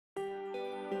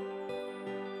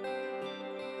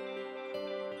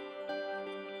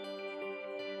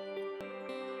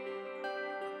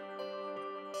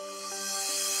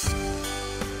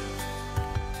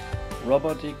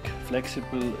Robotic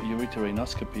flexible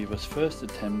ureteronoscopy was first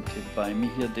attempted by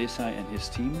Mihir Desai and his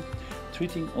team,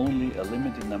 treating only a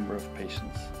limited number of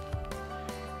patients.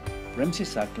 Ramsey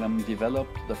Saklam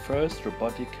developed the first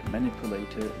robotic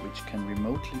manipulator which can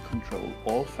remotely control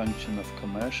all function of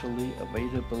commercially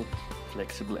available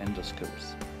flexible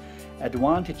endoscopes.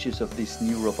 Advantages of this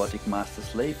new robotic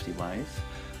master-slave device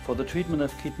for the treatment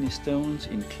of kidney stones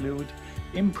include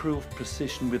improved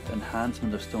precision with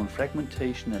enhancement of stone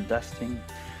fragmentation and dusting,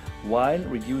 while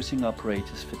reducing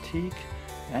operators' fatigue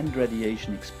and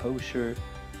radiation exposure,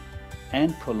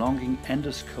 and prolonging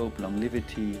endoscope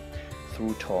longevity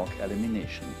through torque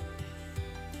elimination.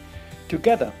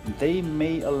 Together, they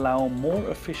may allow more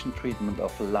efficient treatment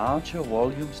of larger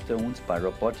volume stones by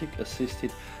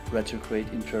robotic-assisted retrograde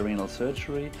intrarenal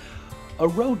surgery,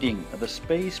 eroding the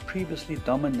space previously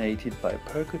dominated by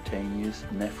percutaneous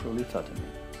nephrolithotomy.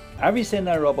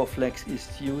 Avicenna Roboflex is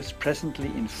used presently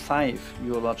in 5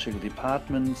 urological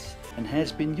departments and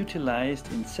has been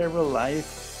utilized in several live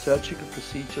surgical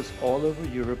procedures all over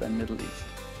Europe and Middle East.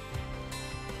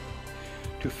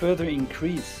 To further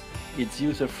increase its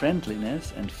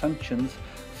user-friendliness and functions,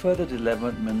 further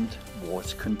development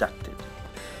was conducted.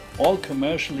 All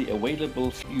commercially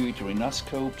available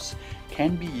ureteronoscopes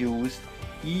can be used,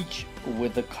 each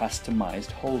with a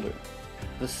customized holder.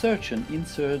 The surgeon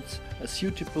inserts a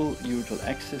suitable ureteral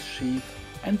access sheath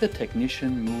and the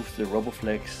technician moves the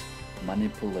Roboflex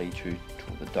manipulator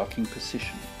to the docking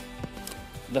position.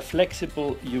 The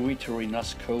flexible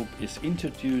ureteronoscope is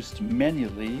introduced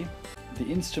manually. The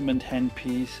instrument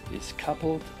handpiece is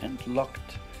coupled and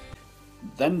locked.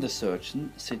 Then the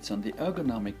surgeon sits on the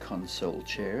ergonomic console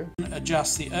chair.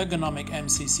 Adjust the ergonomic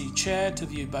MCC chair to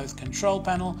view both control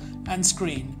panel and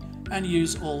screen and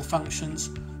use all functions,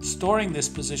 storing this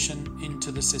position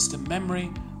into the system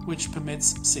memory, which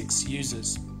permits 6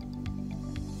 users.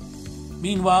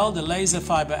 Meanwhile, the laser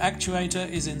fiber actuator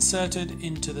is inserted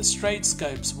into the straight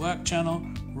scope's work channel,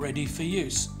 ready for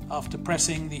use, after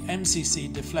pressing the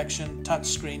MCC deflection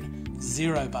touchscreen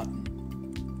 0 button.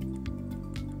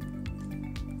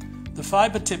 The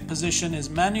fiber tip position is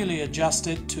manually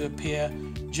adjusted to appear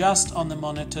just on the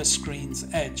monitor screen's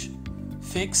edge,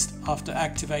 fixed after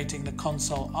activating the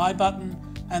console I button,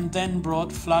 and then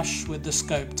brought flush with the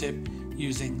scope tip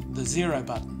using the 0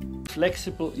 button.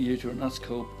 Flexible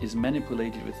ureteronoscope is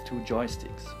manipulated with 2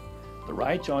 joysticks. The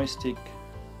right joystick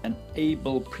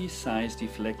enables precise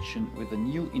deflection with a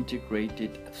new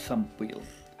integrated thumb wheel.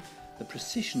 The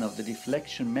precision of the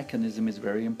deflection mechanism is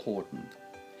very important.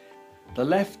 The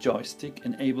left joystick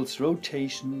enables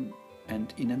rotation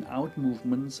and in and out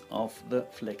movements of the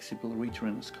flexible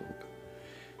ureteronoscope.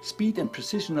 Speed and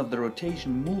precision of the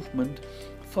rotation movement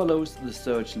follows the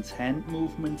surgeon's hand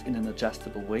movements in an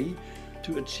adjustable way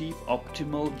to achieve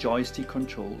optimal joystick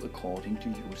control according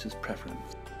to user's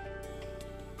preference.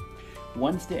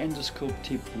 Once the endoscope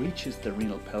tip reaches the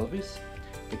renal pelvis,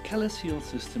 the calicial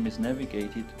system is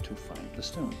navigated to find the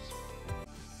stones.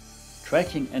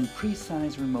 Tracking and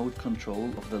precise remote control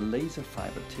of the laser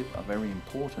fiber tip are very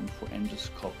important for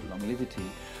endoscope longevity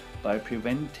by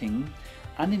preventing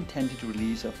unintended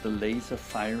release of the laser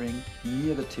firing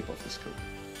near the tip of the scope.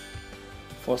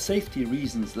 For safety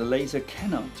reasons, the laser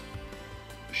cannot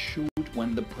shoot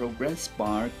when the progress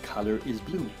bar color is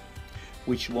blue,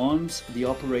 which warns the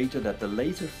operator that the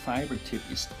laser fiber tip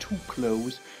is too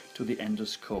close to the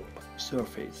endoscope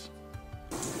surface.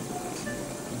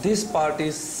 This part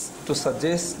is to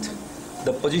suggest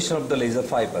the position of the laser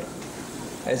fiber.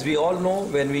 As we all know,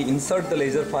 when we insert the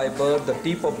laser fiber, the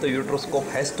tip of the ureteroscope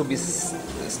has to be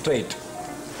straight.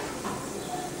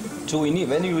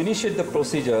 When you initiate the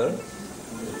procedure,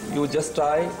 you just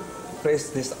press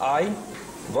this I.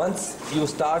 Once you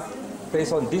start,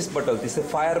 press on this button, this is a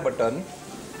fire button,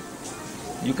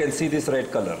 you can see this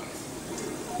red color.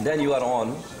 Then you are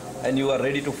on and you are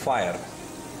ready to fire.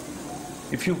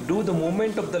 If you do the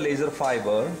movement of the laser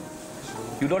fiber,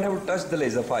 you don't have to touch the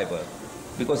laser fiber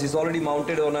because it's already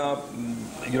mounted on a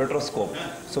ureteroscope.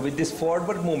 So with this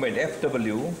forward movement,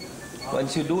 FW,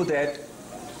 once you do that,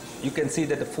 you can see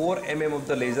that the 4 mm of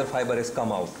the laser fiber has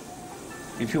come out.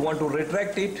 If you want to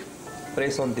retract it,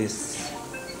 press on this.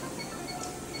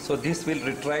 So this will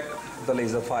retract the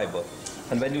laser fiber.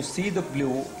 And when you see the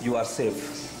blue, you are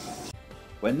safe.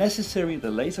 When necessary, the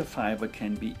laser fiber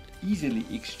can be easily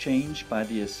exchanged by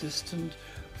the assistant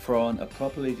for an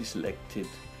appropriately selected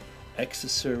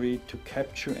accessory to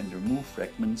capture and remove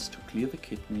fragments to clear the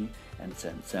kidney and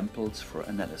send samples for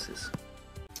analysis.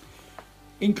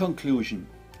 In conclusion,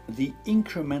 the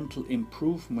incremental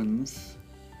improvements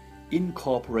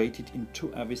incorporated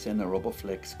into Avicenna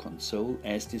Roboflex console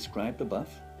as described above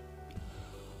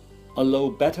allow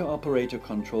better operator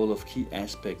control of key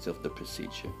aspects of the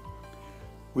procedure,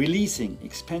 releasing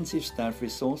expensive staff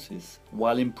resources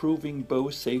while improving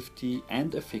both safety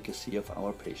and efficacy of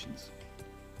our patients.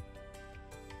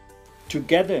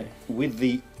 Together with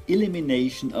the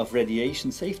elimination of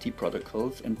radiation safety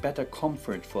protocols and better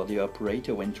comfort for the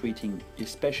operator when treating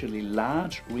especially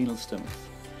large renal stones,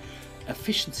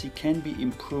 efficiency can be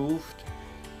improved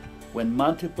when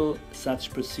multiple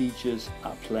such procedures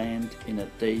are planned in a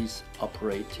day's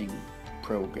operating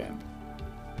program.